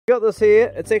got this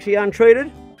here, it's actually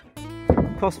untreated,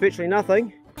 costs virtually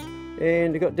nothing.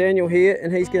 And I've got Daniel here,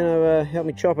 and he's going to help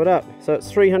me chop it up. So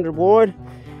it's 300 wide,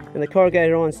 and the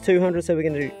corrugated iron's 200, so we're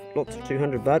going to do lots of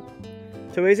 200, bud.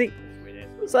 Too easy?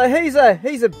 So he's a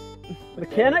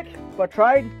mechanic by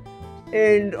trade,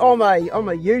 and I'm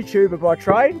a YouTuber by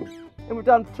trade, and we've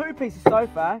done 2 pieces so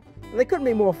far, and they couldn't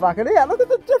be more fucking out. Look at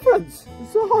the difference,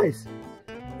 the size.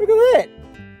 Look at that.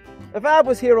 If Ab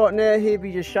was here right now, he'd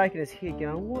be just shaking his head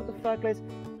going, what the fuck, lads?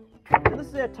 And this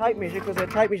is our tape measure, because our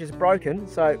tape measure's broken,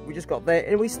 so we just got that,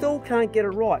 and we still can't get it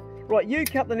right. Right, you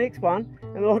cut the next one,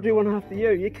 and I'll do one after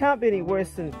you. You can't be any worse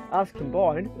than us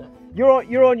combined. You're on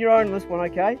your own on this one,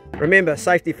 okay? Remember,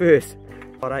 safety first.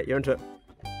 Alright, you're into it.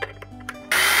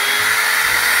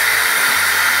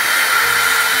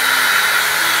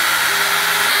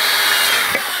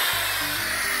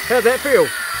 How'd that feel?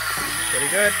 Pretty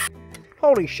good.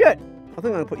 Holy shit! I think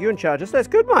I'm going to put you in charge. That's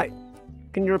good, mate.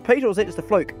 Can you repeat, or is that just a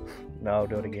fluke? No, I'll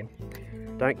do it again.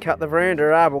 Don't cut the veranda,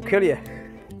 or Ab will kill you.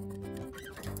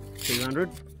 200.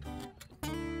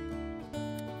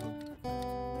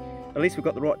 At least we've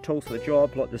got the right tools for the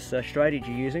job, like this straightedge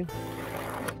you're using.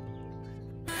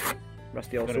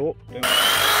 Rusty old saw.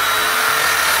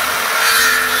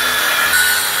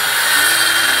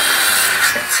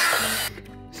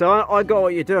 So I got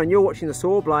what you're doing. You're watching the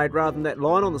saw blade rather than that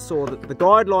line on the saw. The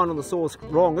guide line on the saw is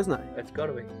wrong, isn't it? It's got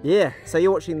to be. Yeah, so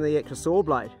you're watching the actual saw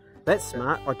blade. That's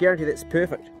smart. I guarantee that's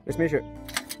perfect. Let's measure it.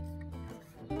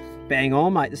 Bang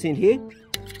on, mate. This end here.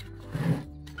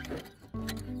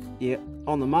 Yeah,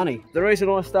 on the money. The reason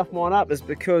I stuffed mine up is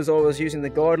because I was using the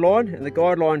guide line, and the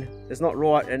guide line is not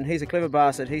right, and he's a clever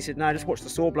bastard. He said, no, just watch the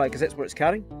saw blade, because that's where it's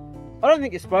cutting. I don't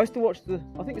think you're supposed to watch the...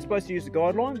 I think you're supposed to use the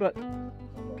guide line, but...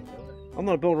 I'm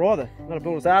not a builder either. I'm not a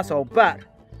builder's arsehole, but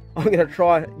I'm going to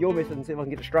try your method and see if I can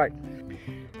get it straight.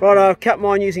 Right, I've cut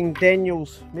mine using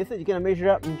Daniel's method. You're going to measure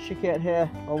up and check out how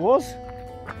I was.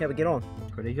 How we get on?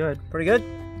 Pretty good. Pretty good?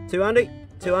 200?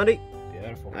 200?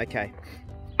 Beautiful. Okay.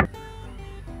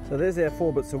 So there's our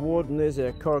 4 bits of wood, and there's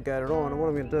our corrugated iron, and what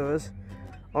I'm going to do is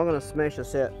I'm going to smash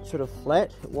this out sort of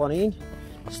flat at one end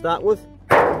to start with.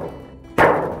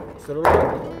 Sort of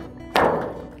like.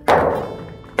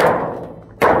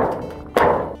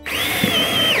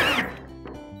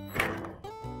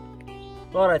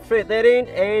 Righto, 3 at that end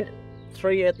and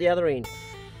 3 at the other end.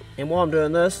 And while I'm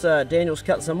doing this, Daniel's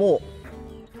cut some more.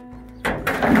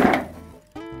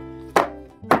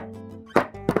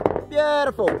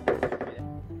 Beautiful!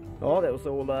 Oh, that was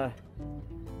all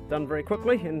done very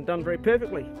quickly and done very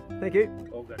perfectly. Thank you.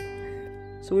 All good.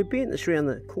 So we bent this around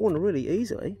the corner really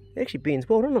easily. It actually bends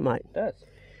well, doesn't it, mate? It does.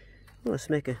 I'm going to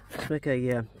smack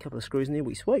a couple of screws in there,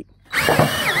 we sweet.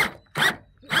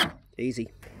 Easy.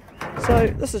 So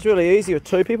this is really easy with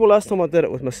 2 people. Last time I did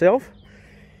it with myself,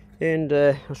 and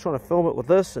I was trying to film it with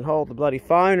this and hold the bloody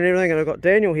phone and everything, and I've got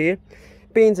Daniel here,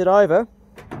 bends it over,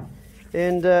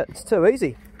 and it's too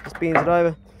easy. Just bends it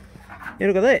over, and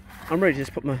look at that. I'm ready to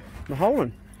just put my hole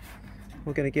in.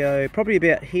 We're going to go probably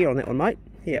about here on that one, mate.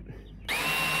 Yep.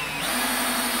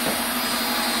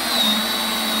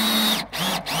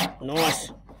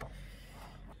 Nice.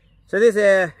 So there's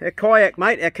our kayak,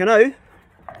 mate, our canoe.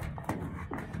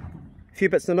 Few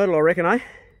bits in the middle, I reckon, eh?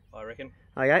 I reckon.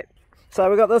 Okay, so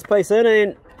we got this piece in,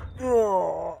 and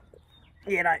oh,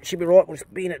 yeah, no, it should be right. We'll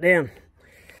just bend it down.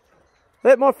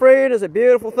 That, my friend, is a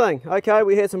beautiful thing. Okay,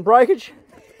 we had some breakage.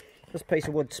 This piece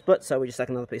of wood split, so we just stuck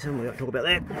another piece in. We won't talk about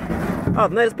that. Other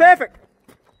than that, it's perfect.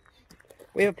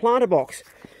 We have a planter box.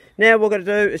 Now what we're going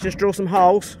to do is just drill some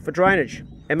holes for drainage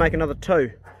and make another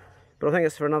 2. But I think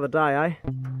it's for another day, eh? I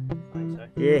think so.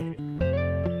 Yeah.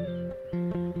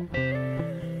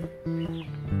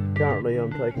 Currently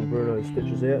I'm taking Bruno's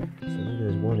stitches out. So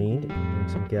there's one end. I'm doing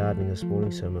some gardening this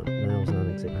morning, so my nails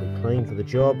aren't exactly clean for the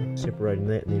job. Separating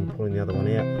that and then pulling the other one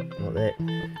out, like that. Do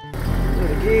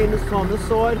it again, this time this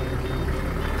side.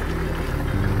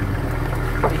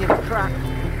 Pretty heavy truck.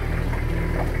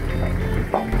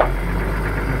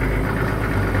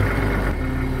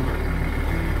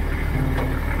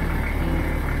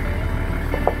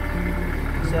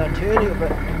 So turning a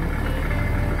bit.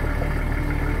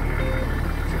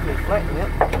 Flatten it.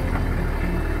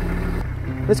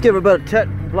 Let's give it a bit of tit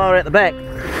and blow it out the back.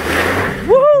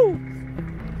 Woohoo!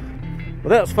 Well,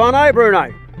 that was fun, eh,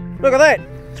 Bruno? Look at that.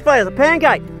 It's flat as a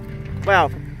pancake.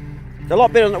 Well, it's a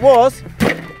lot better than it was.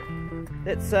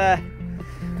 It's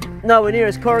nowhere near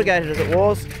as corrugated as it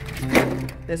was.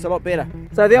 That's a lot better.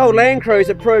 So the old Land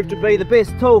Cruiser proved to be the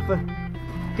best tool for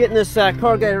getting this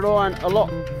corrugated iron a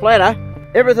lot flatter.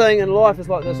 Everything in life is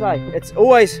like this, eh? It's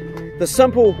always the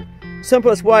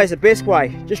simplest way is the best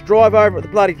way. Just drive over with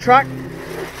the bloody truck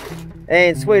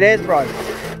and sweet as bro.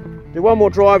 Do one more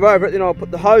drive over it, then I'll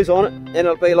put the hose on it, and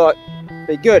it'll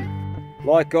be good.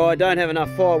 Like, I don't have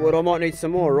enough firewood, I might need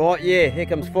some more, right? Yeah, here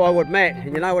comes Firewood Matt,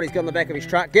 and you know what he's got on the back of his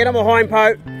truck. Get him a hind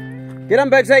pote. Get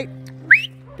him, Bigsy.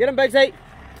 Get him, Bigsy.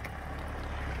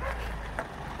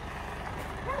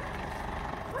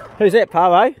 Who's that,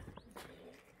 Pavo?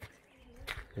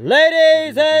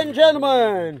 Ladies and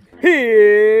gentlemen,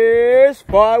 here's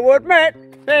Firewood Matt.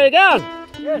 How you going?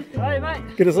 Yes, hey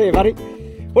mate. Good to see you, buddy.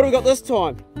 What have we got this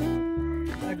time?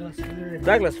 Douglas fir.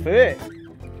 Douglas fir.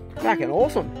 Fucking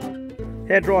awesome.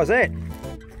 How dry is that?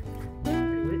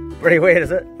 Pretty wet,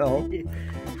 is it? Oh.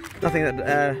 Nothing that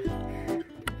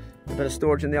a bit of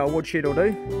storage in the old woodshed will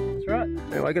do. That's right.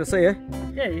 Anyway, good to see you.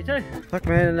 Yeah, you too. Look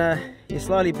man, you're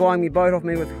slowly buying me boat off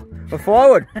me with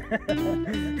firewood.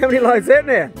 How many loads that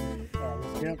now?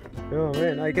 Oh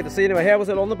man, no, good to see you anyway. How was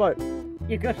it on the boat?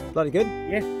 Yeah, good. Bloody good?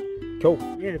 Yeah. Cool.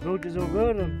 Yeah, the bilge is all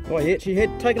good. And Oh yeah, she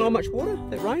had taken on much water,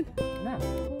 that rain? no,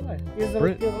 cool though. There's a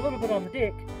little bit on the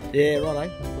deck. Yeah, right,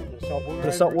 eh? Bit of salt water. Bit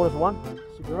of salt water for one.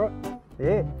 Should be right.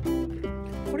 Yeah.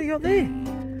 What do you got there?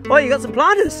 Oh, you got some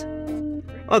planters.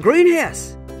 Oh,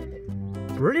 greenhouse.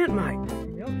 Brilliant,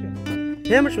 mate.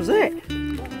 How much was that?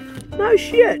 No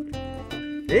shit.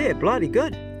 Yeah, bloody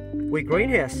good. Wee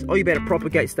greenhouse. Oh, you better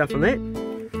propagate stuff on that.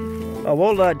 Oh,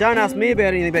 well, don't ask me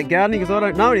about anything about gardening because I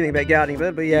don't know anything about gardening,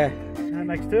 but yeah. That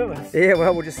makes two of us. Yeah,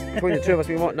 well, we'll just, between the two of us,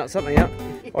 we might nut something up.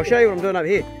 I'll show you what I'm doing over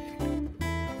here.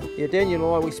 Yeah,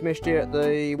 Daniel and I, we smashed out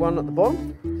the one at the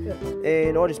bottom. Yeah.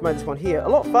 And I just made this one here a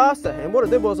lot faster. And what it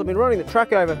did was I've been running the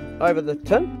truck over the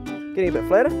tin, getting a bit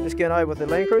flatter, just going over with the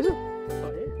Land Cruiser.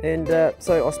 Oh, yeah. And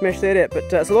so I smashed that out.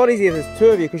 But it's a lot easier if there's two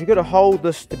of you because you've got to hold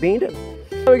this to bend it.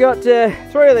 So we got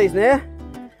 3 of these now.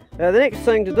 The next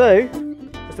thing to do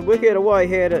is to work out a way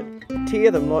how to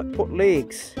tear them, like put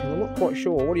legs. I'm not quite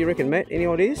sure. What do you reckon, Matt? Any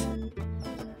ideas?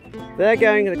 They're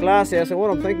going to the glass house, and what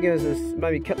I'm thinking is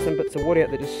maybe cut some bits of wood out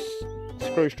that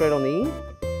just screw straight on the end.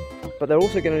 But they're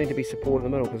also going to need to be supported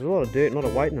in the middle because there's a lot of dirt and a lot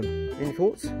of weight in them. Any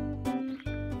thoughts?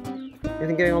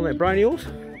 Anything going on that brain of yours?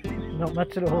 Not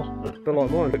much at all. A bit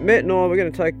like mine. But Matt and I, we're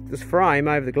going to take this frame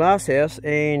over the glass house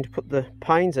and put the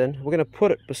panes in. We're going to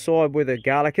put it beside where the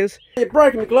garlic is. You've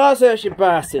broken the glass house, you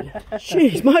bastard.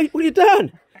 Jeez, mate, what have you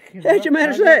done? How'd you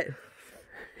manage that?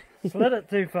 Slid it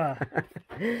too far.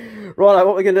 Right,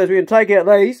 what we're going to do is we're going to take out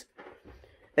these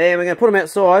and we're going to put them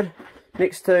outside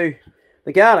next to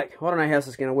the garlic. I don't know how this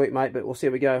is going to work, mate, but we'll see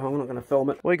how we go. I'm not going to film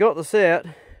it. We got this out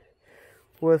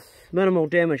with minimal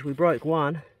damage. We broke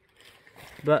one,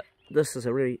 but this is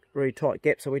a really, really tight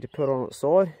gap, so we had to put it on its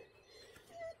side.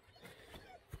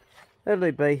 That'll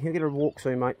do be. You'll get a walk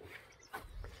soon, mate.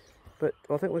 But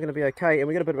I think we're going to be okay, and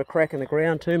we got a bit of a crack in the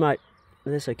ground too, mate.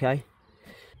 And that's okay.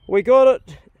 We got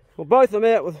it. Well, both of them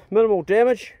out with minimal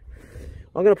damage.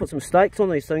 I'm going to put some stakes on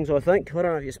these things, I think. I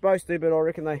don't know if you're supposed to, but I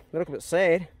reckon they look a bit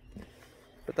sad.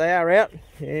 But they are out,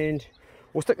 and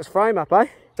we'll stick this frame up, eh?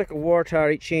 Stick a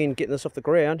waratah each end, getting this off the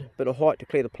ground, bit of height to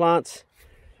clear the plants.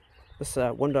 This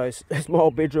window's, it's my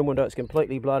old bedroom window, it's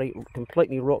completely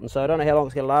rotten, so I don't know how long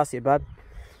it's going to last here, bud.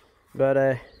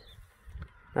 But,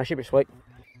 no, should be sweet.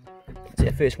 It's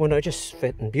our first window, just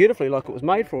fitting beautifully like it was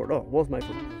made for it. Oh, it was made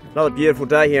for it. Another beautiful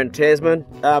day here in Tasman.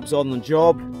 Arb's on the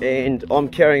job, and I'm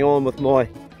carrying on with my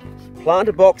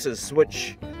planter boxes,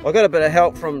 which I got a bit of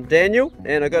help from Daniel,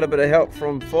 and I got a bit of help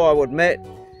from Firewood Matt,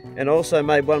 and I also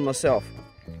made one myself.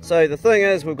 So the thing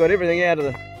is, we've got everything out of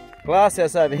the glass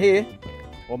house over here,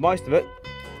 or most of it,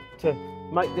 to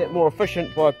make that more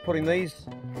efficient by putting these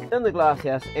in the glass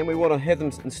house, and we want to have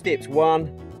them in steps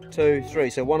 1, 2, 3.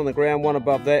 So one on the ground, one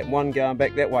above that, one going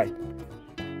back that way.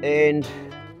 And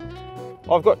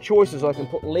I've got choices. I can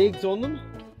put legs on them,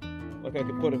 like I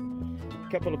could put a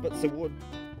couple of bits of wood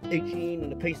each end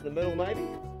and a piece in the middle maybe,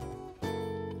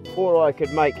 or I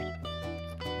could make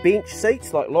bench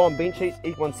seats, like lime bench seats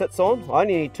each one sits on. I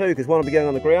only need 2 because one will be going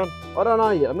on the ground. I don't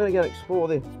know yet. I'm going to go and explore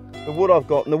the wood I've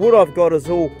got, and the wood I've got is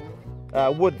all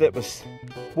wood that was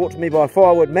brought to me by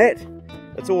Firewood Matt.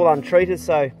 It's all untreated,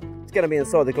 so it's going to be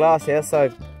inside the glass house,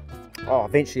 so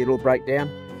eventually it'll break down,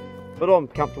 but I'm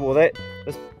comfortable with that.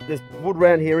 There's wood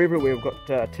around here everywhere. We've got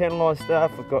tantalise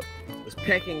stuff, we've got this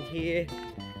packing here,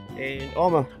 and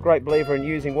I'm a great believer in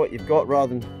using what you've got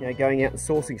rather than going out and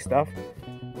sourcing stuff.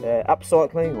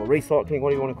 Upcycling or recycling,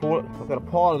 whatever you want to call it. I've got a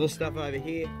pile of this stuff over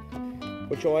here,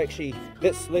 which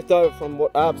that's left over from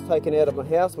what Arb's taken out of my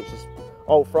house, which is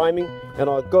old framing, and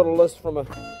I got a list from a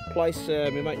place, my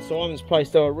mate Simon's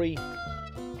place. They were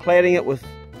cladding it with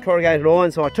corrugated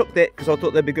iron, so I took that because I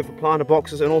thought they'd be good for planter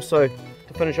boxes, and also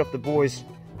to finish off the boys'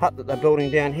 hut that they're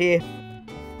building down here.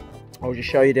 I'll just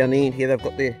show you down the end here. They've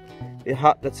got their the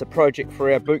hut that's a project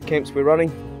for our boot camps we're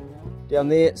running down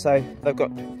there. So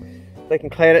they can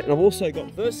clad it, and I've also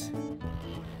got this,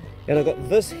 and I've got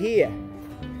this here.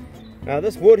 Now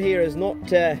this wood here is not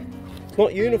it's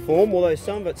not uniform, although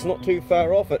some of it's not too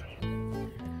far off it.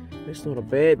 It's not a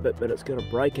bad bit, but it's got a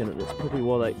break in it. That's probably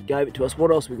why they gave it to us. What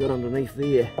else we got underneath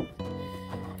there?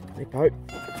 Hey, Pope.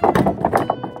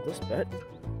 This bit.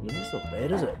 Yeah, that's not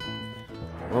bad, is it?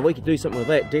 Well, we could do something with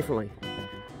that, definitely.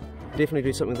 Definitely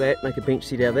do something with that, make a bench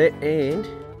seat out of that, and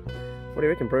what do you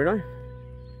reckon, Bruno?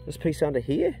 This piece under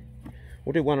here?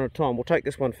 We'll do one at a time. We'll take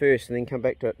this one first and then come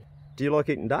back to it. Do you like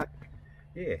eating duck?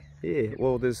 Yeah. Yeah,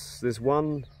 well there's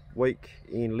 1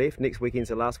 weekend left. Next weekend's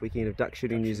the last weekend of duck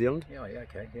shooting in New Zealand. Yeah,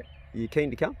 okay, yeah. Are you keen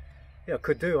to come? Yeah, I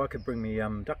could do. I could bring me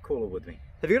duck caller with me.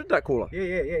 Have you got a duck caller?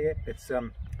 Yeah. It's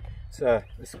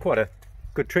quite a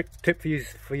good tip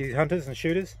for you hunters and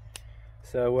shooters.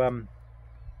 So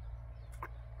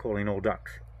calling all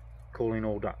ducks.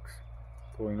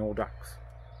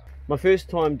 My first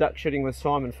time duck shooting with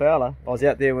Simon Fowler, I was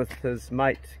out there with his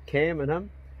mate Cam and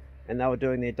him, and they were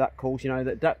doing their duck calls. You know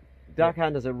that duck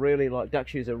hunters are really, like, duck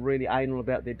shooters are really anal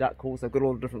about their duck calls. They've got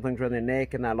all the different things around their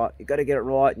neck, and they're like, you got to get it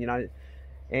right, you know.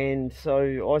 And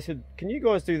so I said, can you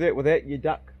guys do that without your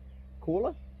duck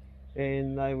caller?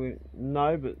 And they went,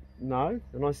 no.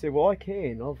 And I said, well, I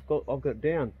can. I've got it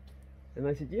down. And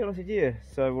they said, yeah. And I said, yeah.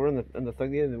 So we're in the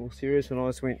thing there, and they're all serious, and I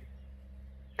just went.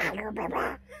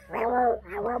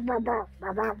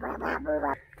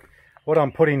 What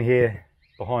I'm putting here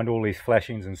behind all these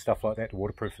flashings and stuff like that to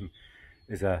waterproof them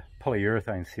is a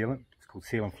polyurethane sealant. It's called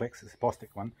Sealant Flex. It's a Bostik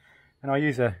one, and I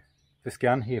use this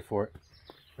gun here for it.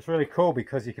 It's really cool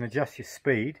because you can adjust your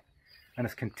speed, and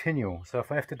it's continual. So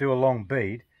if I have to do a long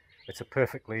bead, it's a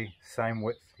perfectly same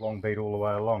width long bead all the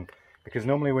way along. Because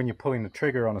normally when you're pulling the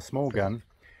trigger on a small gun,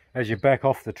 as you back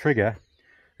off the trigger,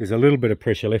 there's a little bit of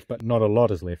pressure left, but not a lot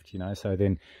is left, you know. So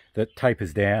then that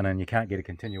tapers down and you can't get a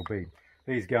continual bead.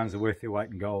 These guns are worth their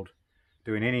weight in gold.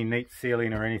 Doing any neat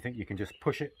sealing or anything, you can just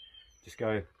push it, just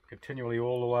go continually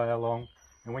all the way along.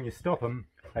 And when you stop them,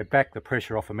 they back the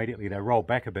pressure off immediately. They roll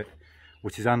back a bit,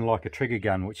 which is unlike a trigger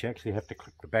gun, which you actually have to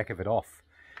click the back of it off.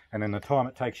 And in the time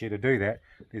it takes you to do that,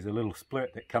 there's a little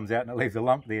splurt that comes out and it leaves a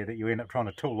lump there that you end up trying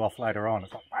to tool off later on.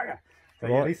 It's like, bugger. So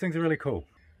yeah, these things are really cool.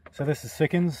 So this is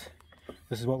Sickens.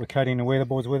 This is what we're coating the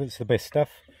weatherboards with. It's the best stuff.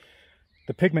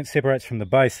 The pigment separates from the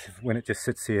base when it just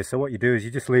sits here. So what you do is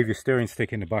you just leave your stirring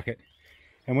stick in the bucket.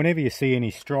 And whenever you see any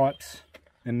stripes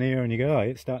in there and you go, oh,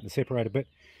 it's starting to separate a bit,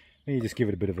 then you just give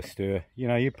it a bit of a stir. You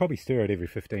know, you probably stir it every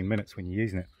 15 minutes when you're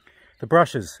using it. The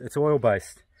brushes, it's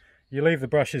oil-based. You leave the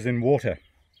brushes in water.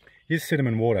 You just sit them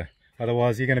in water.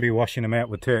 Otherwise, you're going to be washing them out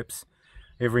with terps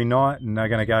every night, and they're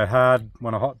going to go hard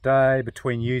on a hot day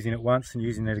between using it once and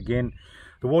using it again.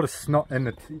 The water's not in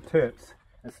the terps.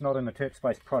 It's not in the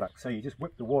terps-based product. So you just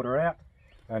whip the water out,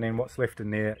 and then what's left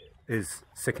in there is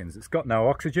Sickens. It's got no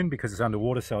oxygen because it's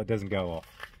underwater, so it doesn't go off.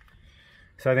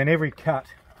 So then every cut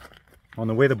on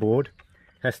the weatherboard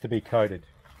has to be coated.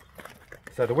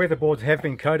 So the weatherboards have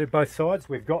been coated both sides.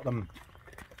 We've got them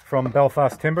from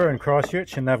Belfast Timber in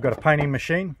Christchurch, and they've got a painting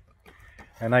machine,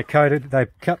 and they cut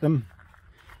them,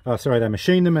 they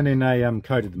machined them, and then they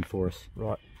coated them for us.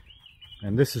 Right.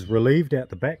 And this is relieved out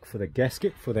the back for the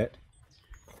gasket for that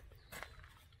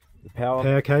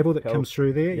power cable that comes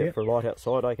through there. Yeah, for light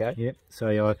outside, okay. Yep,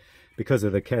 so because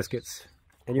of the gaskets.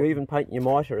 And you even paint your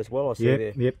mitre as well, I see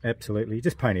there. Yep, absolutely. You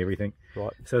just paint everything.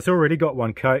 Right. So it's already got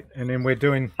one coat, and then we're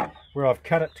doing, where I've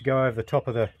cut it to go over the top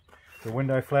of the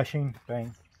window flashing,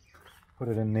 bang, put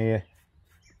it in there.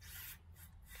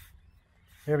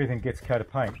 Everything gets a coat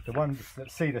of paint. The ones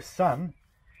that see the sun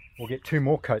will get 2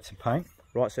 more coats of paint.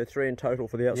 Right, so 3 in total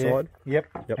for the outside? Yep.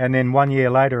 And then 1 year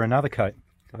later, another coat.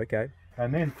 Okay.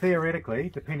 And then theoretically,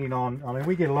 depending on, I mean,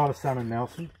 we get a lot of sun in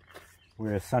Nelson.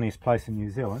 We're the sunniest place in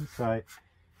New Zealand, so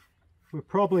we're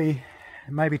probably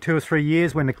maybe 2 or 3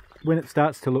 years when it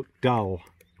starts to look dull,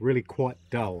 really quite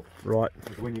dull. Right.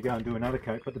 Is when you go and do another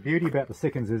coat. But the beauty about the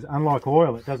Sickens is, unlike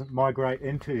oil, it doesn't migrate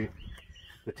into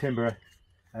the timber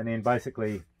and then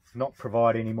basically not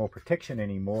provide any more protection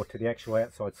anymore to the actual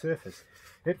outside surface.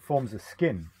 It forms a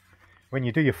skin. When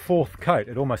you do your 4th coat,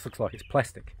 it almost looks like it's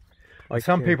plastic. Okay.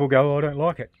 Some people go, oh, I don't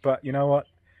like it, but you know what?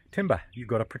 Timber, you've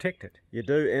got to protect it. You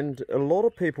do, and a lot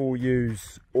of people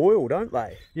use oil, don't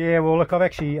they? Yeah, well look, I've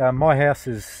actually, my house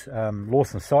is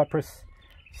Lawson cypress.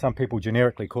 Some people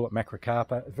generically call it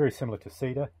macrocarpa. It's very similar to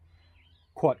cedar.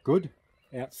 Quite good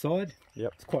outside.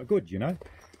 Yep. It's quite good, you know.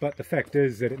 But the fact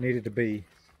is that it needed to be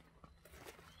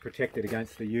protected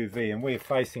against the UV, and we're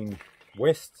facing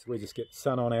west. We just get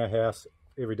sun on our house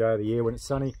every day of the year when it's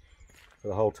sunny for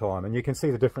the whole time. And you can see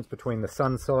the difference between the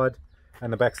sun side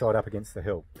and the backside up against the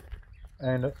hill.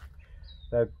 And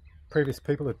the previous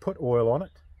people had put oil on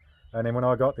it, and then when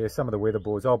I got there, some of the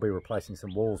weatherboards, I'll be replacing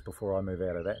some walls before I move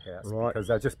out of that house, right, because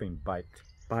they've just been baked.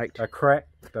 Baked. They're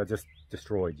cracked, they're just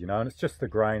destroyed, you know, and it's just the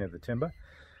grain of the timber.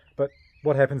 But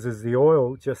what happens is the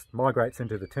oil just migrates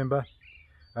into the timber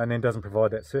and then doesn't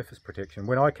provide that surface protection.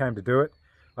 When I came to do it,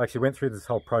 I actually went through this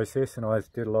whole process, and I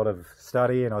did a lot of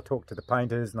study, and I talked to the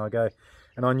painters, and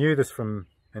I knew this from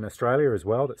in Australia as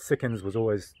well, that Sikkens was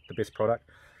always the best product.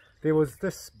 There was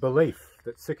this belief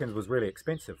that Sikkens was really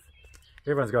expensive.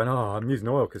 Everyone's going, oh, I'm using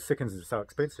oil because Sikkens is so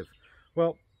expensive.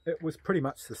 Well, it was pretty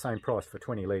much the same price for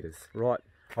 20 litres. Right.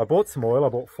 I bought some oil, I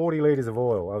bought 40 litres of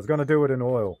oil. I was going to do it in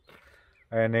oil.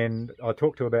 And then I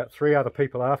talked to about 3 other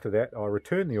people after that. I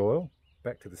returned the oil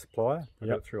back to the supplier. I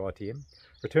got it through ITM.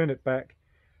 Returned it back,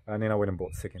 and then I went and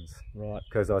bought Sikkens. Right.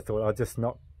 Because I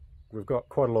thought, we've got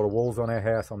quite a lot of walls on our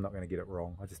house, I'm not going to get it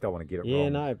wrong. I just don't want to get it wrong. Yeah,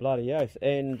 no, bloody oath.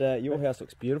 And your house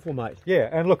looks beautiful, mate. Yeah,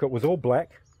 and look, it was all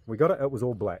black. We got it, it was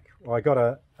all black. I got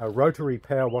a rotary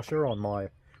power washer on my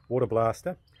water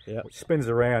blaster, which spins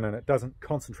around and it doesn't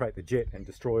concentrate the jet and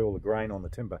destroy all the grain on the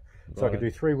timber. So I could do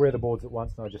 3 weatherboards at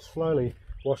once, and I just slowly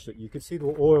washed it. You could see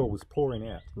the oil was pouring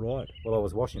out. Right. While I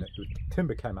was washing it. The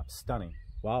timber came up stunning.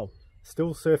 Wow.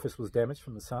 Still surface was damaged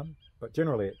from the sun, but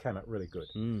generally it came up really good.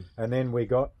 And then we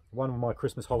got, one of my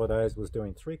Christmas holidays was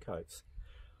doing 3 coats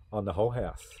on the whole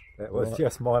house. That was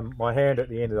just my hand at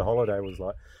the end of the holiday was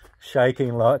like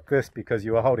shaking like this, because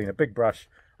you were holding a big brush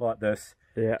like this,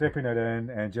 dipping it in,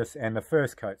 and the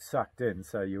first coat sucked in,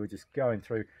 so you were just going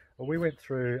through. Well, we went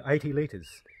through 80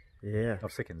 litres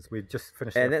of Sikkens. We just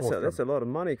finished. And that's a lot of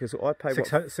money, because I paid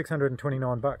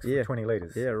 $629 for 20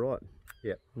 litres. Yeah, right.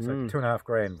 Yeah, so $2.5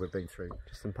 grand we've been through.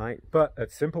 Just some paint. But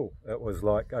it's simple. It was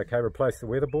like, okay, replace the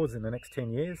weatherboards in the next 10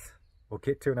 years. We'll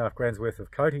get $2.5 grand's worth of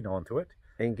coating onto it.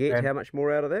 And get how much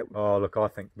more out of that? Oh, look, I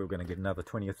think we're going to get another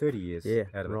 20 or 30 years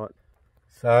out of it. Right.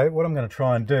 So what I'm going to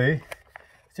try and do is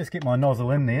just get my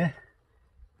nozzle in there,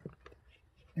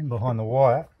 in behind the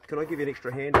wire. Can I give you an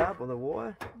extra hand up on the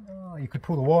wire? Oh, you could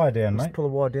pull the wire down, mate. Just pull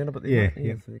the wire down a bit there.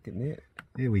 Yeah. So getting there.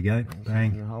 There we go.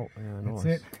 Bang. Nice. That's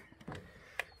it.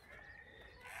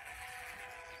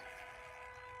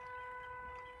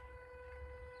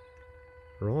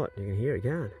 Right, you can hear it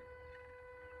going.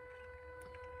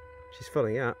 She's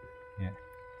filling up. Yeah.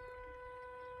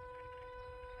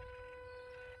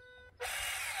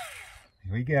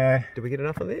 Here we go. Did we get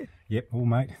enough of there? Yep, all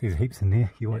mate. There's heaps in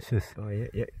there. You watch this. Oh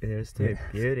yeah, there's too.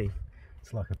 Beauty.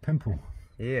 It's like a pimple.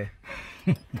 Yeah.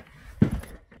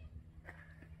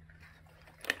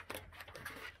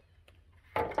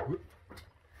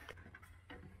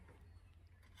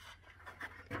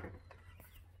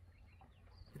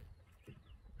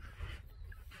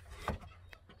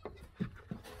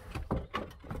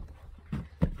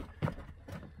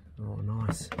 Oh,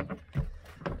 nice.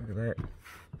 Look at that.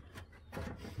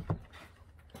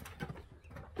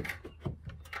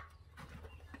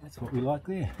 That's what we like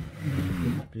there.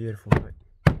 Beautiful, mate.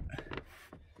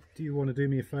 Do you want to do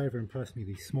me a favour and pass me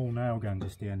the small nail gun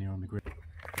just down there on the grid?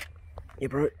 Yeah,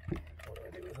 bro. What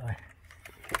I do is I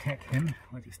tack him.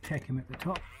 I just tack him at the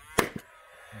top. Like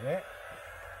that.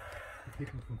 To keep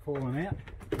him from falling out.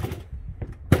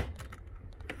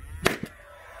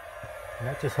 And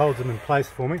that just holds them in place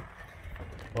for me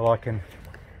while I can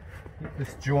get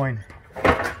this join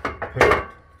perfect.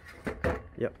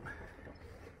 Yep.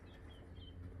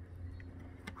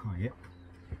 Oh, yep.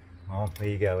 Oh, there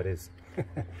you go, it is.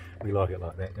 We like it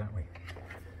like that, don't we?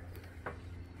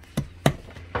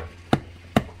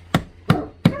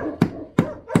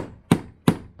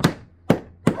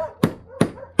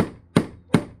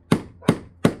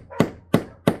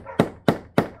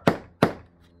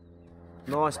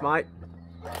 Nice, mate.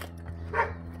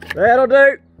 That'll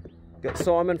do. Got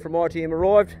Simon from ITM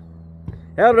arrived.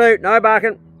 That'll do. No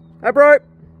barking. Hey, bro.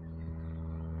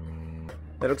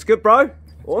 That looks good, bro.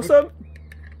 Awesome.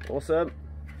 Awesome.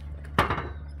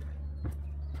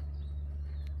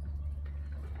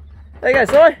 There you go,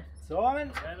 Si.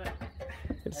 Simon.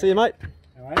 Good to see you, mate.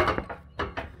 Alright.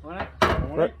 Right.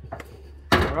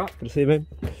 Alright. Good to see you, man.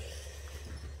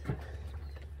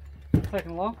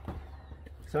 Taking along.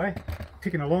 Sorry?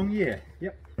 Ticking along, yeah.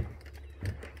 Yep.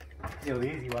 Yeah,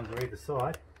 the easy ones are either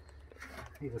side.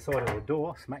 Either side of the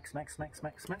door. Smack, smack, smack,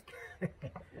 smack, smack. Yeah,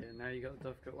 now you got the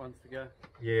difficult ones to go.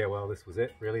 Yeah, well, this was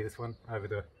it, really. This one over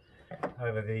the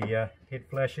head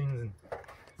flashings and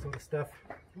sort of stuff.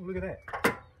 Oh, look at that.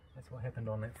 That's what happened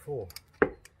on that fall.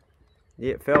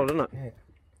 Yeah, it fell, didn't it? Yeah.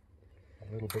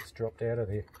 A little bit's dropped out of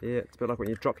there. Yeah, it's a bit like when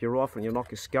you drop your rifle and you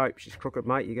knock your scope. She's crooked,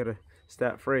 mate. You got to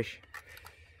start fresh.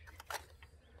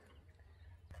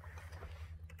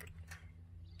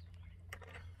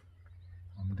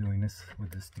 this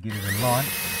with this to get it in line.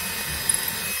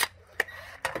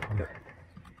 I'm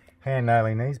hand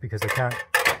nailing these because I can't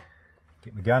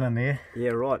get my gun in there. Yeah,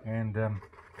 right. And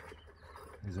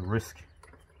there's a risk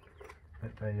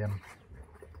that they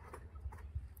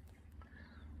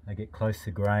get close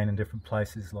to grain in different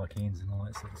places like ends and all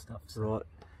that sort of stuff. So. Right.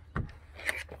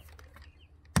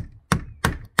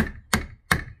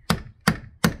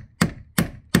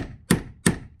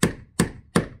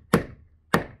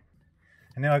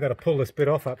 And now I've got to pull this bit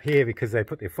off up here because they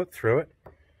put their foot through it.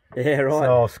 Yeah, right. So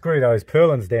I'll screw those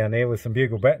purlins down there with some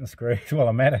bugle batten screws while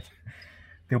I'm at it.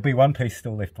 There'll be one piece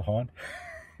still left behind.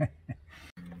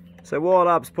 So while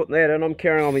Ab's putting that in, I'm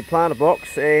carrying on my planter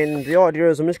box, and the idea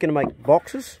is I'm just going to make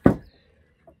boxes,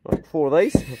 like 4 of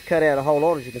these. I've cut out a whole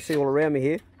lot, as you can see all around me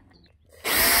here.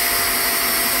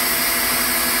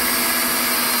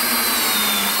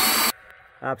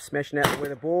 Ab's smashing out the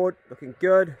weatherboard, looking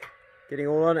good, getting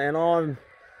all in, and I'm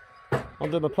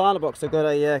doing my planter box. I've got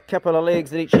a couple of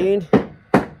legs at each end, and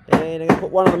I'm going to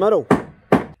put one in the middle.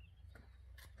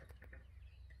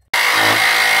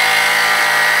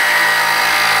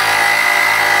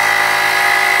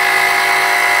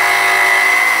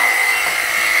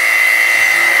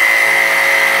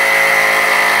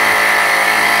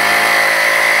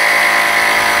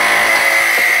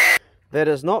 That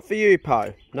is not for you,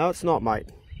 Poe. No, it's not, mate.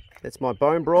 That's my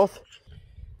bone broth.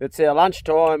 It's our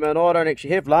lunchtime, and I don't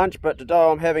actually have lunch, but today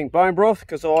I'm having bone broth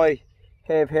because I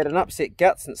have had an upset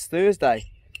gut since Thursday.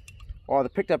 I either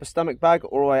picked up a stomach bug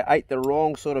or I ate the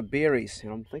wrong sort of berries,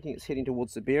 and I'm thinking it's heading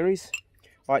towards the berries.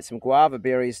 I ate some guava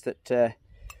berries that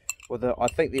were I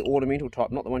think the ornamental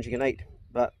type, not the ones you can eat.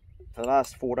 But for the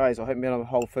last 4 days I haven't been able to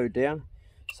hold food down,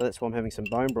 so that's why I'm having some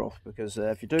bone broth, because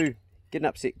if you do get an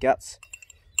upset guts,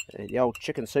 the old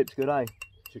chicken soup's good, eh?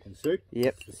 Chicken soup?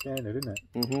 Yep. It's the standard, isn't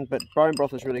it? But bone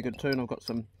broth is really good too, and I've got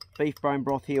some beef bone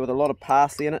broth here with a lot of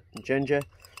parsley in it, and ginger, a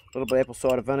little bit of apple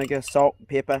cider vinegar, salt,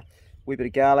 pepper, a wee bit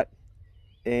of garlic,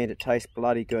 and it tastes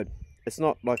bloody good. It's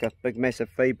not like a big massive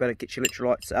feed, but it gets your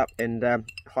electrolytes up and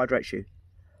hydrates you.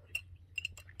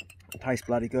 It tastes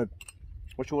bloody good.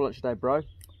 What's your lunch today, bro?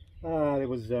 There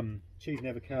was cheese and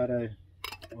avocado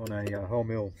on a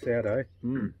wholemeal sourdough.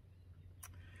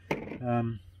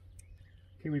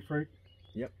 Kiwi fruit,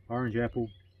 yep, orange apple,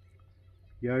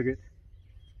 yogurt,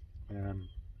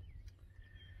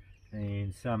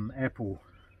 and some apple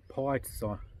pie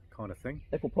kind of thing.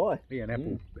 Apple pie? Yeah,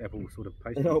 an apple sort of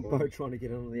pastry. And old Poe trying to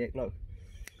get under the act loaf.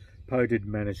 Poe did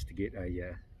manage to get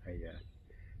a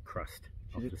crust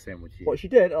off the sandwich. Yeah. What, she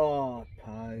did? Oh,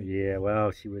 Poe. Yeah, well,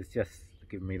 she was just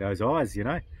giving me those eyes, you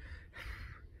know.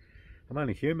 I'm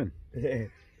only human. Yeah.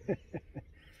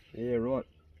 Yeah, right.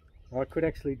 I could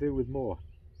actually do with more,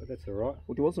 but that's all right.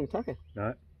 Well, do you want some tucker? No,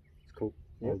 it's cool.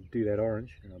 Yep. I'll do that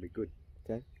orange and I'll be good.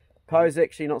 Okay. Poe's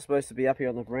actually not supposed to be up here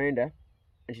on the veranda,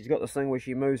 and she's got this thing where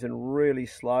she moves in really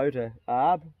slow to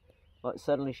Arb. Like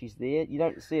suddenly she's there. You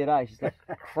don't see it, eh? She's like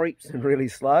creeps in really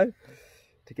slow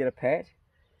to get a pat.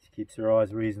 She keeps her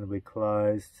eyes reasonably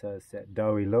closed, so it's that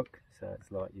doughy look. So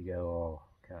it's like you go, oh,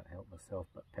 can't help myself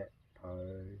but pat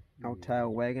Poe. Old tail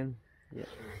wagging. Yep.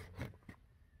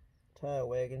 Tail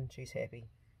wagging, she's happy.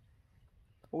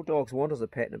 All dogs want is a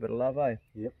pat and a bit of love, eh?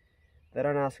 Yep. They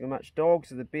don't ask for much.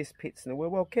 Dogs are the best pets in the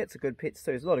world. Well, cats are good pets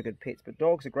too. There's a lot of good pets, but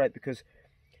dogs are great because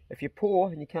if you're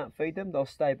poor and you can't feed them, they'll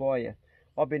stay by you.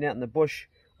 I've been out in the bush.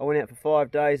 I went out for 5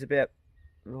 days about,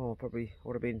 probably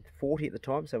would have been 40 at the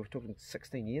time, so we're talking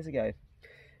 16 years ago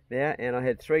now, and I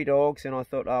had 3 dogs, and I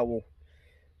thought, oh,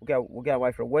 we'll go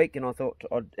away for a week, and I thought,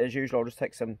 as usual, I'll just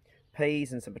take some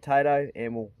peas and some potato,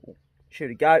 and we'll shoot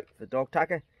a goat for the dog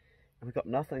tucker. And we got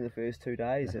nothing the first 2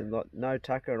 days, and like no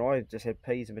tucker, and I just had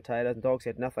peas and potatoes, and dogs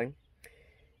had nothing.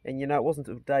 And you know, it wasn't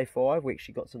until day 5 we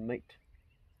actually got some meat.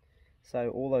 So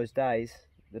all those days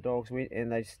the dogs went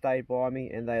and they stayed by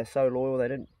me, and they are so loyal. They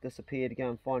didn't disappear to go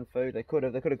and find food. They could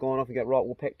have gone off and go, right,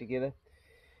 we'll pack together.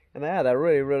 And they're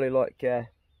really like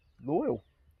loyal.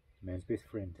 Man's best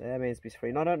friend. Yeah, man's best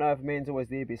friend. I don't know if man's always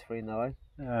their best friend though, eh?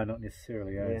 No, not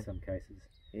necessarily, in some cases.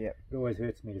 Yeah. It always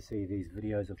hurts me to see these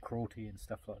videos of cruelty and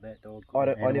stuff like that, dog. I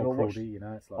never cruelty, watched. You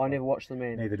know, it's like I never watched them,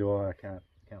 man. Neither do I. I can't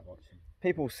watch them.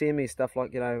 People send me stuff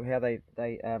like, you know, how they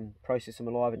process them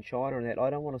alive in China and that. I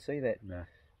don't want to see that. No.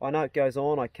 I know it goes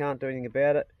on. I can't do anything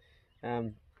about it.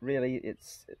 Really,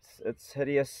 it's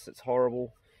hideous. It's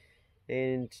horrible,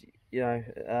 and you know,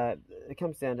 it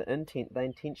comes down to intent. They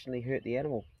intentionally hurt the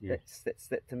animal. Yeah.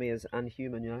 That to me is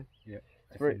unhuman. You know. Yeah.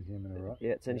 It's inhuman, all right.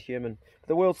 Yeah, it's inhuman.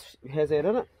 The world has that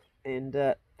in it, and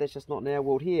that's just not in our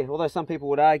world here. Although some people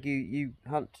would argue you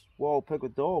hunt wild pig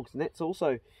with dogs, and that's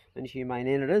also inhumane,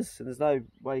 and it is. And there's no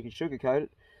way you can sugarcoat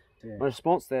it. Yeah. My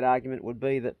response to that argument would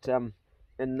be that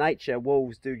in nature,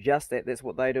 wolves do just that. That's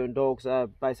what they do, and dogs are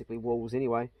basically wolves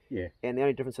anyway. Yeah. And the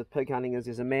only difference with pig hunting is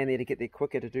there's a man there to get there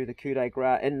quicker to do the coup de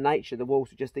grace. In nature, the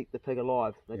wolves would just eat the pig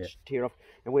alive. They just tear off.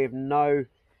 And we have no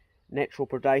natural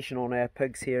predation on our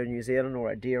pigs here in New Zealand, or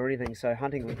our deer or anything. So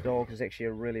hunting with dogs is actually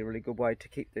a really, really good way to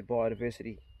keep the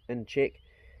biodiversity in check.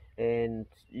 And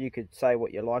you could say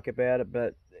what you like about it,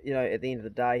 but you know, at the end of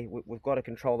the day, we've got to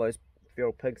control those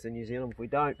feral pigs in New Zealand. If we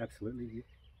don't, Absolutely. Yeah.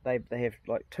 they have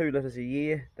like 2 litters a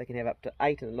year. They can have up to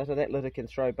 8 in a litter. That litter can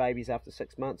throw babies after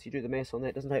 6 months. You do the maths on that.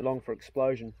 It doesn't take long for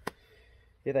explosion.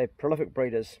 Yeah, they're prolific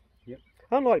breeders. Yep.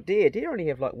 Unlike deer only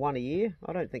have like 1 a year.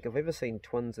 I don't think I've ever seen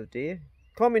twins of deer.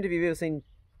 Comment if you've ever seen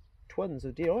twins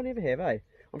of deer. I never have, eh?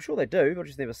 I'm sure they do, but I've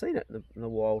just never seen it in the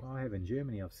wild. I have in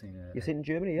Germany. I've seen it. You've seen it in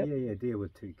Germany, yep? Yeah, deer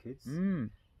with 2 kids.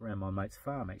 Around my mate's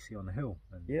farm, actually, on the hill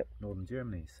in northern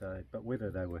Germany. So, but whether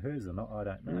they were hers or not, I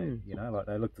don't know. You know, like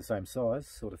they look the same size,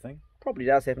 sort of thing. Probably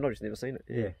does happen. I've just never seen it.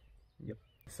 Yeah. Yep.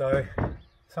 So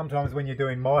sometimes when you're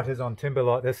doing miters on timber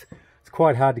like this, it's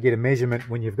quite hard to get a measurement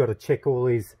when you've got to check all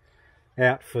these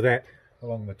out for that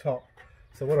along the top.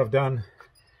 So what I've done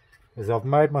is I've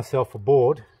made myself a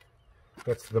board.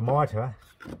 That's the miter,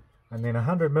 and then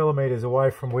 100 millimeters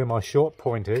away from where my short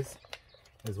point is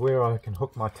where I can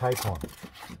hook my tape on.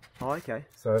 Oh, okay.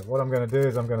 So what I'm going to do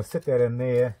is I'm going to sit that in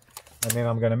there, and then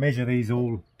I'm going to measure these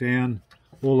all down,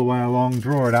 all the way along,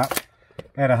 draw it up,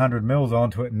 add 100 mils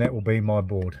onto it, and that will be my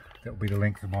board. That will be the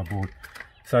length of my board.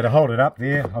 So to hold it up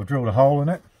there, I've drilled a hole in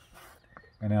it,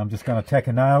 and now I'm just going to tack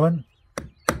a nail in.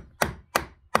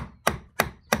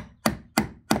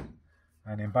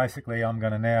 And then basically I'm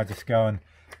going to now just go and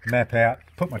map out,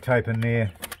 put my tape in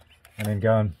there, and then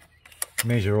go and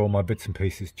measure all my bits and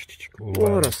pieces.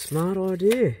 What a smart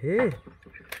idea, yeah.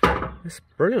 That's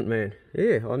brilliant, man.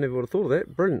 Yeah, I never would have thought of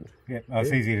that. Brilliant. Yeah,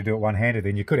 it's easier to do it one-handed.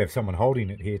 Then you could have someone holding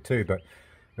it here too, but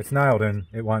it's nailed in,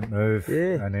 it won't move,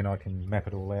 and then I can map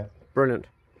it all out. Brilliant.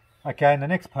 Okay, and the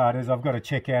next part is I've got to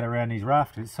check out around these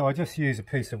rafters, so I just use a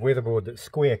piece of weatherboard that's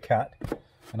square cut,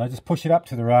 and I just push it up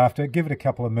to the rafter, give it a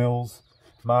couple of mils,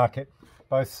 mark it,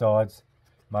 both sides,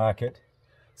 mark it.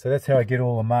 So that's how I get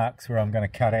all the marks where I'm going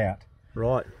to cut out.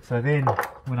 Right. So then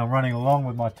when I'm running along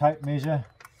with my tape measure,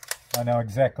 I know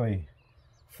exactly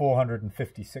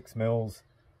 456 mils,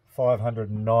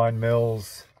 509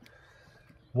 mils,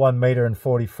 1 meter and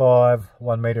 45,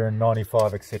 1 meter and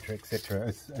 95, etc, etc.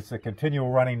 It's a continual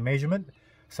running measurement,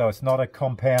 so it's not a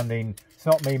compounding. It's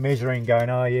not me measuring going,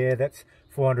 oh yeah, that's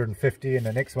 450 and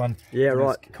the next one. Yeah,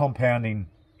 right. It's compounding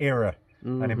error.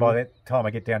 And then by that time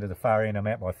I get down to the far end, I'm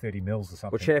out by 30 mils or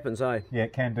something. Which happens, eh? Yeah,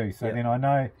 it can do. So then I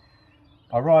know,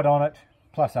 I write on it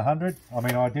plus 100. I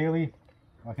mean, ideally,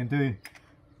 I can do,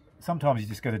 sometimes you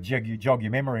just got to jog your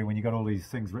memory when you got all these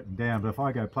things written down. But if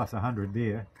I go plus 100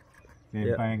 there,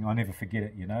 then bang, I never forget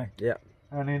it, you know? Yeah.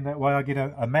 And then that way I get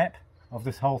a map of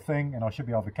this whole thing, and I should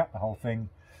be able to cut the whole thing.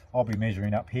 I'll be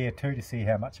measuring up here too to see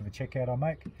how much of a checkout I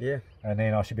make. Yeah. And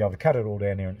then I should be able to cut it all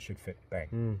down there and it should fit.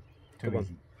 Bang. Too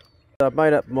easy. I've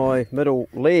made up my middle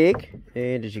leg,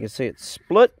 and as you can see it's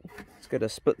split. It's got a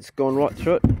split that's gone right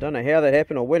through it. Don't know how that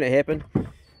happened or when it happened,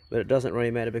 but it doesn't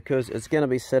really matter because it's going to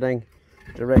be sitting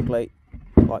directly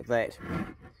like that,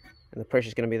 and the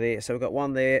pressure's going to be there. So we've got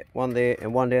one there,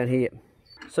 and one down here.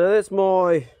 So that's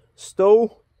my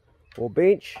stool or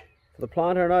bench for the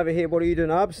planter. And over here, what are you doing,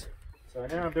 Abs? So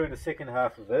now I'm doing the second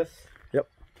half of this. Yep.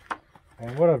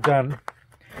 And what I've done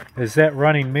is that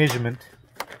running measurement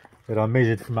that I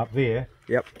measured from up there.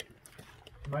 Yep.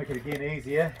 To make it again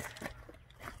easier,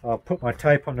 I'll put my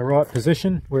tape on the right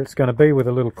position where it's going to be with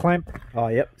a little clamp. Oh,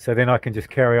 yep. So then I can just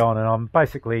carry on, and I'm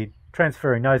basically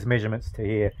transferring those measurements to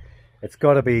here. It's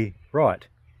got to be right.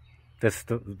 That's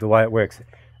the way it works.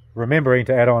 Remembering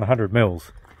to add on 100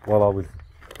 mils while I was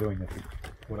doing this,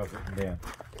 what I've written down.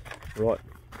 Right.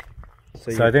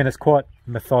 So then it's quite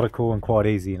methodical and quite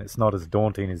easy, and it's not as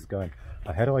daunting as going,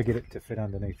 oh, how do I get it to fit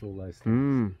underneath all those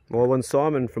things? Well, when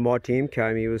Simon from ITM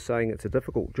came, he was saying it's a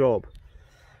difficult job.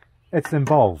 It's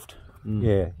involved,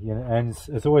 yeah, you know, and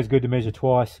it's always good to measure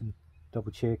twice and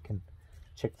double check and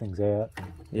check things out.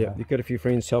 Yeah, you've got a few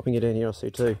friends helping you down here, I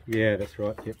see too. Yeah, that's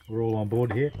right. Yep, we're all on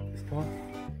board here this time.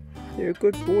 You're a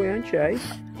good boy, aren't you, eh?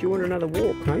 Do you want another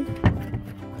walk, eh?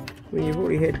 Well, you've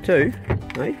already had 2, eh?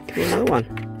 Do you want another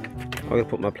one? I've got to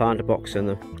put my planter box in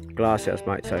the glass house,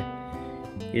 mate, so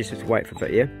you just have to wait for a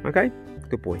bit, yeah? Okay?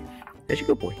 Good boy. That's your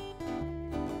good boy.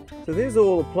 So there's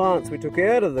all the plants we took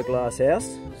out of the glass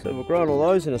house. So we've grown all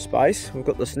those in a space. We've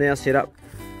got this now set up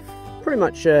pretty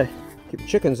much keep the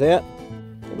chickens out,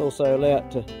 and also allow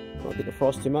it to not get the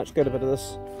frost too much. Got a bit of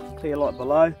this clear light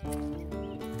below,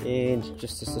 and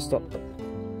just to stop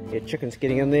yeah, chickens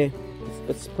getting in there.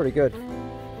 It's pretty good.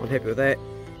 I'm happy with that.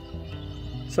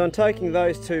 So in taking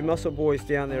those two muscle boys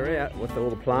down there out with all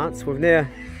the plants, we've now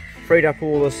freed up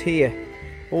all this here,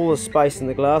 all this space in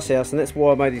the glass house, and that's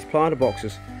why I made these planter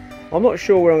boxes. I'm not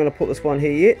sure where I'm going to put this one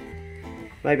here yet.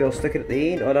 Maybe I'll stick it at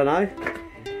the end, I don't know.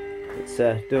 It's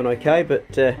doing okay, but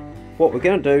what we're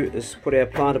going to do is put our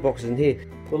planter boxes in here.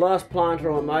 The last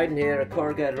planter I made in here, a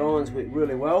corrugated irons, went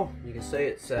really well. You can see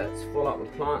it's full up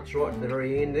with plants right to the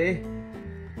very end there.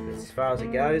 That's as far as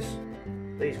it goes.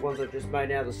 These ones I've just made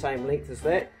now the same length as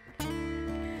that.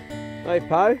 Hey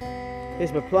Po,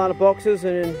 here's my planter boxes,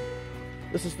 and then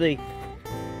this is the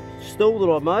stool that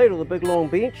I made, or the big long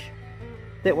bench.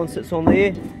 That one sits on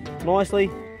there nicely,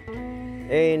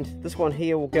 and this one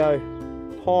here will go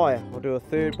higher. I'll do a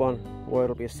third one, or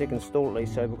it'll be a second stool at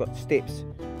least, so we've got steps.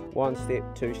 1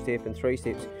 step, 2 step and 3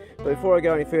 steps. But before I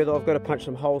go any further, I've got to punch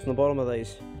some holes in the bottom of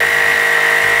these.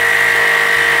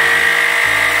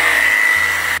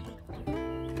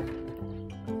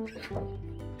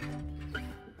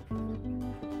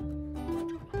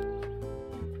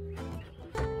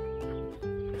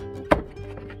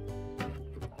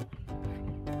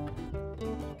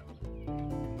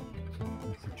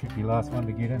 It's a tricky last one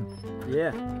to get in.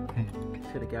 Yeah. It's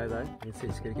going to go though. You can see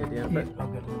it's going to go down a bit.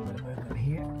 I've got a little bit of movement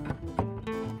here.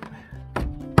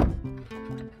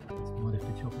 Might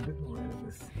have to chop a bit more out of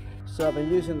this. So I've been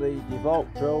using the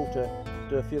DeVault drill to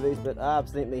do a few of these, but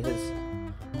Arb's lent me his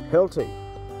Hilti,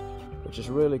 which is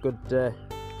really good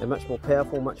and much more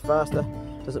powerful, much faster.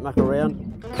 Doesn't muck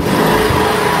around.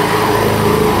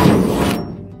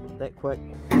 That quick.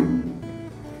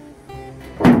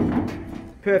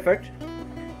 Perfect.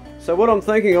 So what I'm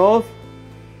thinking of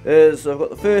is I've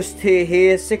got the first tier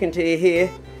here, second tier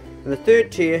here, and the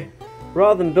third tier,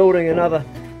 rather than building another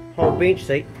whole bench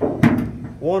seat,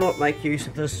 why not make use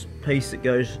of this piece that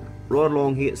goes right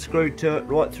along here, it's screwed to it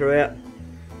right throughout,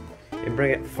 and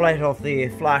bring it flat off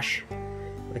there, flush,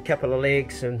 with a couple of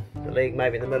legs, and the leg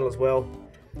maybe in the middle as well,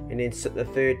 and then sit the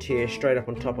third tier straight up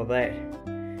on top of that.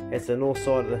 That's the north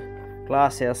side of the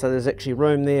glass house, so there's actually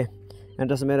room there, and it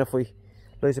doesn't matter if we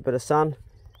lose a bit of sun,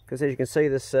 because as you can see,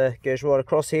 this goes right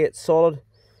across here. It's solid,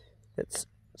 it's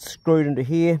screwed into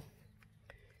here,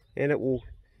 and it will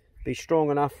be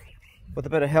strong enough with a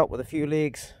bit of help with a few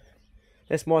legs.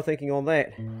 That's my thinking on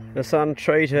that. This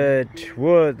untreated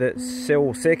wood that's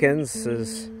several seconds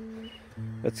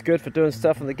it's good for doing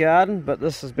stuff in the garden, but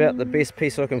this is about the best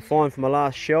piece I can find for my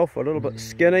last shelf. A little bit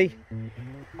skinny,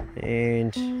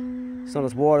 and it's not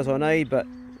as wide as I need, but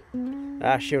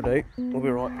she'll do. We'll be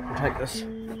right. We'll take this.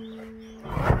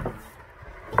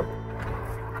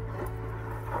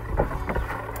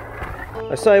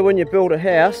 I say when you build a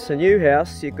house, a new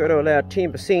house, you've got to allow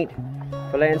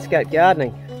 10% for landscape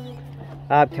gardening.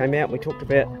 Arb came out and we talked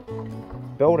about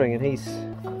building, and he's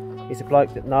a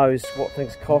bloke that knows what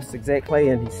things cost exactly,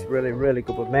 and he's really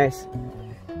good with maths.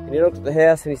 And he looked at the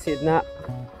house and he said, nah,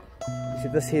 he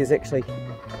said this here is actually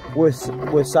worth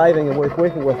saving and worth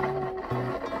working with.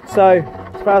 So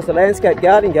as far as the landscape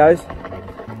gardening goes,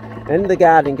 and the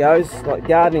gardening goes, like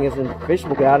gardening as in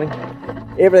vegetable gardening,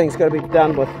 everything's got to be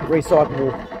done with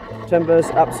recyclable timbers,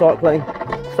 upcycling,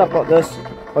 stuff like this.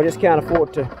 I just can't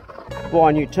afford to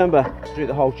buy new timber to do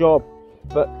the whole job,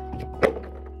 but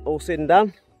all said and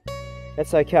done,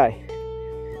 that's okay,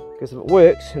 because if it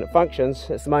works and it functions,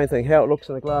 that's the main thing. How it looks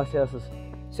in the glass house is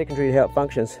secondary to how it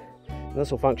functions, and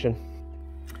this will function.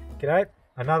 G'day.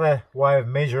 Another way of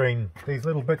measuring these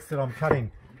little bits that I'm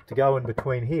cutting to go in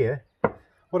between here,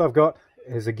 what I've got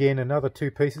is again another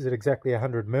 2 pieces at exactly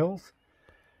 100 mils,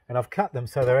 and I've cut them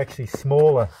so they're actually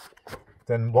smaller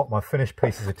than what my finished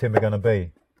pieces of timber are going to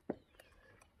be.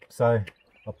 So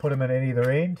I'll put them in at either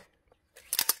end,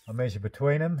 I'll measure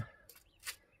between them.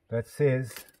 That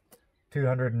says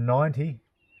 290,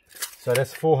 so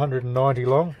that's 490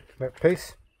 long, that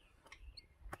piece.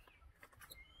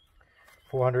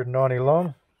 490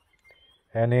 long,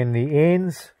 and then the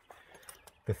ends,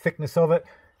 the thickness of it,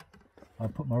 I'll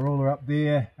put my ruler up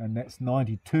there, and that's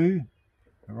 92.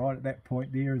 And right at that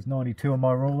point there is 92 on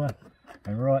my ruler,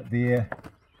 and right there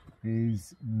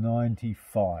is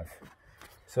 95.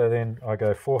 So then I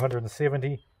go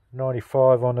 470,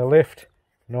 95 on the left,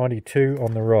 92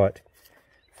 on the right.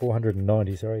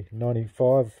 490, sorry,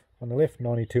 95 on the left,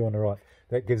 92 on the right.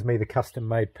 That gives me the custom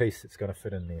made piece that's going to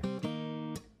fit in there.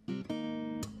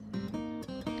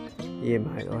 Yeah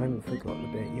mate, I haven't forgotten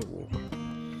about your wall.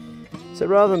 So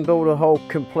rather than build a whole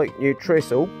complete new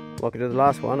trestle, like I did the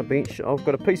last one, a bench, I've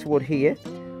got a piece of wood here.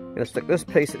 I'm going to stick this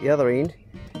piece at the other end,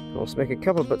 and I'll smack a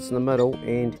couple of bits in the middle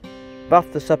and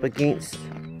buff this up against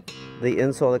the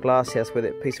inside of the glass house where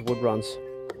that piece of wood runs.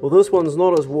 Well, this one's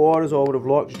not as wide as I would have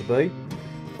liked it to be.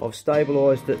 I've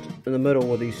stabilised it in the middle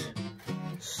with these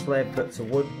slab bits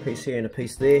of wood, piece here and a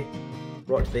piece there,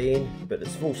 right to the end, but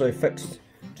it's also fixed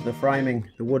to the framing,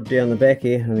 the wood down the back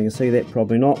here, and you can see that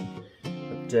probably not,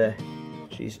 but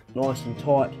she's nice and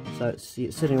tight, so it's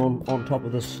sitting on top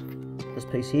of this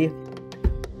piece here.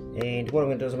 And what I'm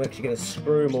going to do is I'm actually going to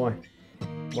screw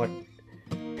my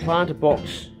planter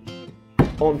box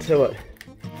onto it,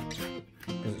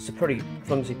 because it's a pretty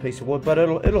flimsy piece of wood, but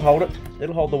it'll hold it,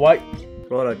 it'll hold the weight.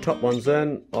 Righto, top one's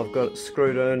in, I've got it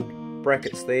screwed in,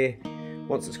 brackets there.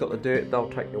 Once it's got the dirt, they'll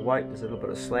take the weight, there's a little bit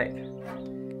of slack,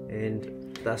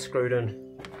 and they're screwed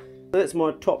in. That's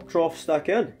my top trough stuck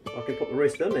in. I can put the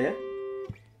rest in there.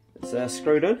 It's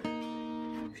screwed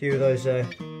in. A few of those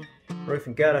roof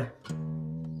and gutter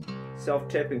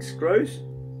self-tapping screws.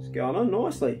 It's going on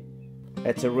nicely.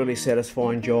 That's a really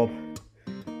satisfying job.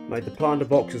 Made the planter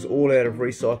boxes all out of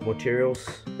recycled materials.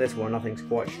 That's why nothing's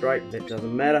quite straight, that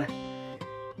doesn't matter.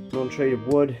 Non-treated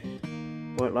wood,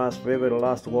 won't last forever, it'll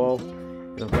last a while.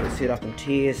 And I've got it set up in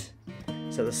tiers,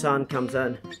 so the sun comes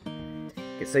in,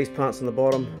 gets these plants on the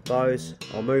bottom, those,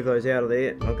 I'll move those out of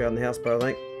there, I'll go on the houseboat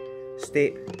I think,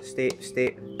 step, step,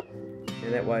 step,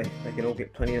 and that way they can all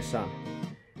get plenty of sun.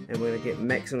 And we're going to get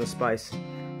maximum space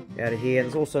out of here.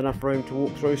 There's also enough room to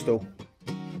walk through still.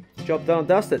 Job done and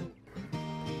dusted.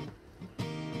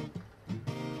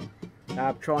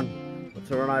 I'm trying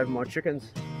to run over my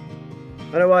chickens.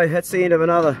 Anyway, that's the end of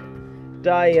another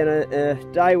day, and a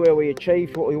day where we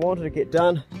achieved what we wanted to get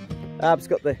done. Arb's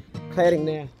got the cladding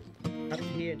now up to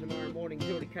here. Tomorrow morning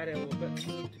he's already cut out all the bits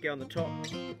to go on the top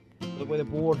of the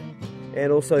weatherboard,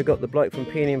 and also got the bloke from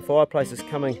P&M Fireplaces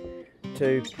coming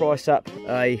to price up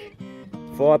a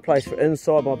fireplace for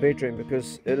inside my bedroom,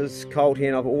 because it is cold here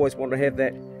and I've always wanted to have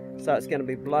that, so it's going to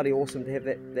be bloody awesome to have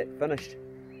that finished.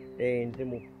 And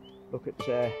then we'll look at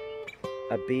a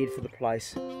bed for the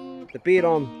place. The bed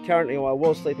I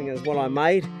was sleeping in is one I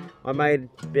made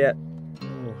about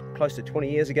close to 20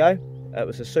 years ago. It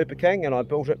was a Super King, and I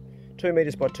built it 2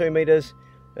 meters by 2 meters.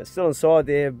 It's still inside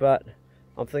there, but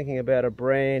I'm thinking about a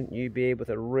brand new bed with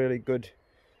a really good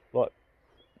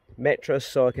mattress,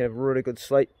 so I can have a really good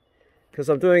sleep, because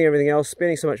I'm doing everything else,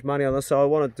 spending so much money on this, so I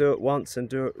want to do it once and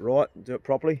do it right, do it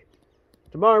properly.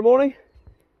 Tomorrow morning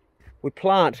we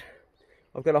plant.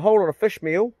 I've got a whole lot of fish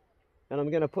meal, and I'm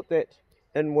going to put that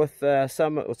in with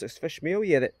what's this, fish meal?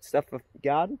 Yeah, that stuff for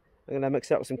garden. I'm going to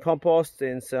mix it up with some compost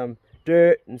and some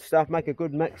dirt and stuff, make a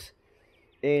good mix,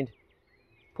 and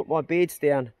put my beds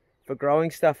down for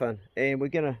growing stuff in, and we're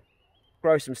going to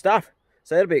grow some stuff.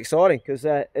 So that'll be exciting, because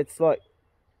it's like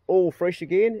all fresh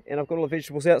again, and I've got all the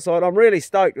vegetables outside. I'm really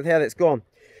stoked with how that's gone.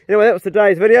 Anyway, that was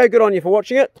today's video. Good on you for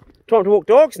watching it. Time to walk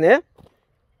dogs now.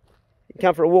 You can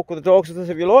come for a walk with the dogs with this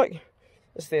if you like.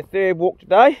 This is their third walk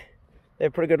today. They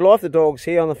have a pretty good life, the dogs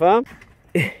here on the farm.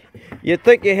 You'd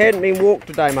think you hadn't been walked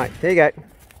today, mate. There you go.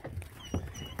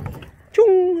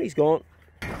 Choong, he's gone.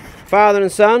 Father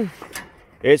and son,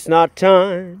 it's not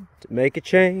time to make a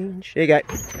change. There you go.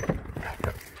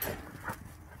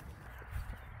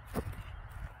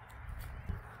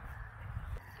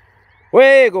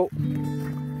 Where you go?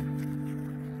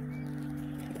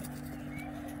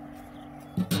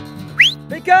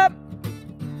 Pick up!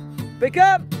 Pick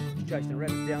up! Chasing the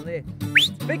rabbits down there.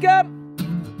 Pick up!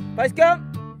 Pace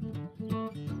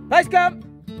come! Pace come!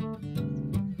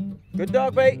 Good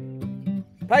dog, Pete.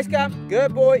 Pace come!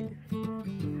 Good boy.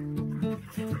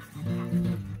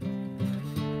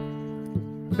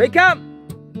 Pick come!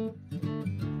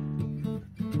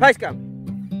 Pace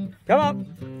come! Come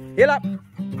on! Heel up!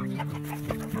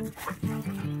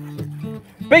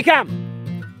 Become!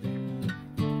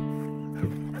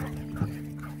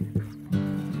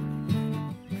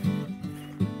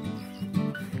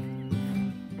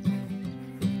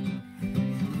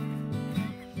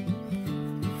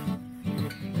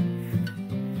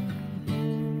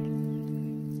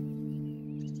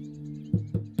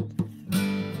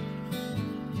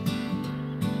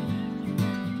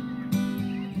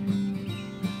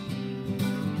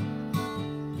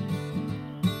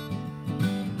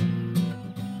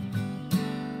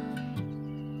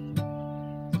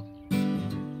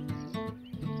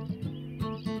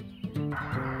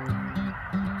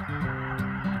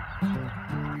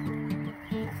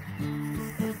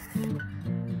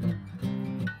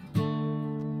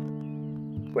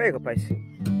 Fuego, país.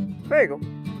 Fuego.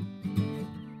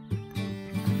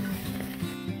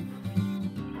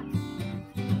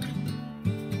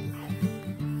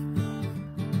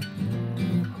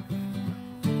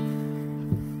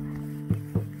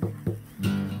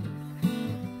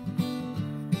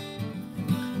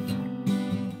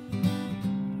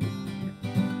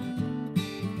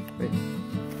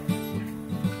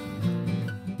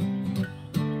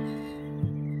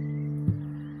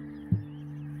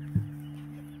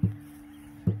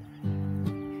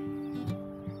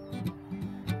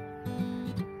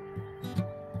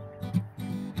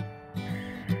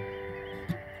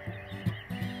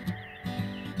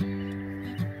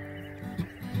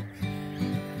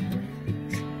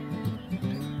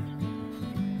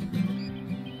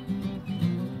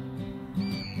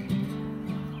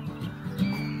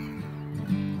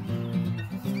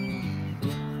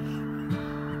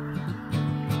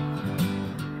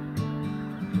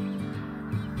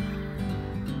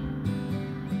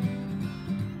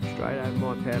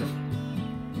 my paddock.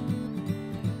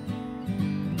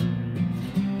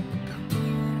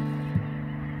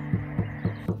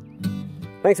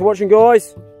 Thanks for watching,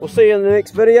 guys. We'll see you in the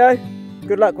next video.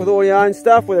 Good luck with all your own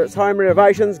stuff, whether it's home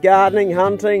renovations, gardening,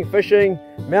 hunting, fishing,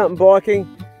 mountain biking,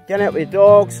 going out with your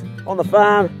dogs, on the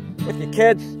farm, with your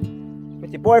kids,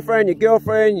 with your boyfriend, your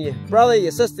girlfriend, your brother,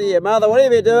 your sister, your mother,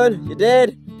 whatever you're doing, your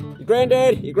dad, your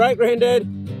granddad, your great-granddad,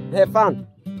 and have fun.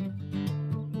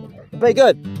 Be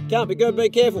good. Can't be good, be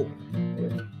careful.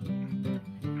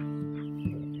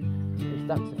 These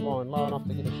ducks are flying low enough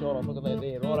to get a shot of. Look at that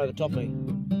there, right over top of me.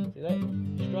 See that?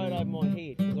 Straight over my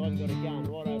head, because I've got a gun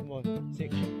right over my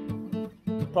section.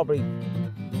 Probably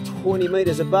 20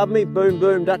 metres above me. Boom,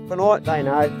 boom, duck for night. They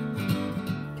know.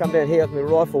 Come down here with my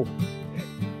rifle.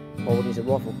 I wouldn't use a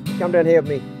rifle. Come down here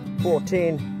with me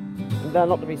 410, and they're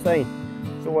not to be seen.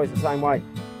 It's always the same way.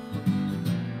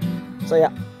 See ya.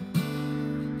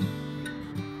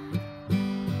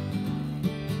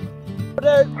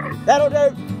 That'll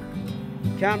do.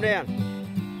 Calm down.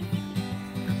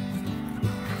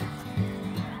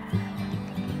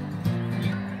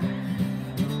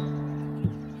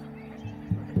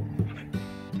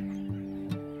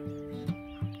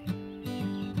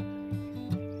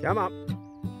 Come up.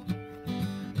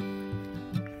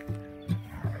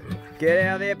 Get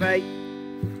out of there, mate.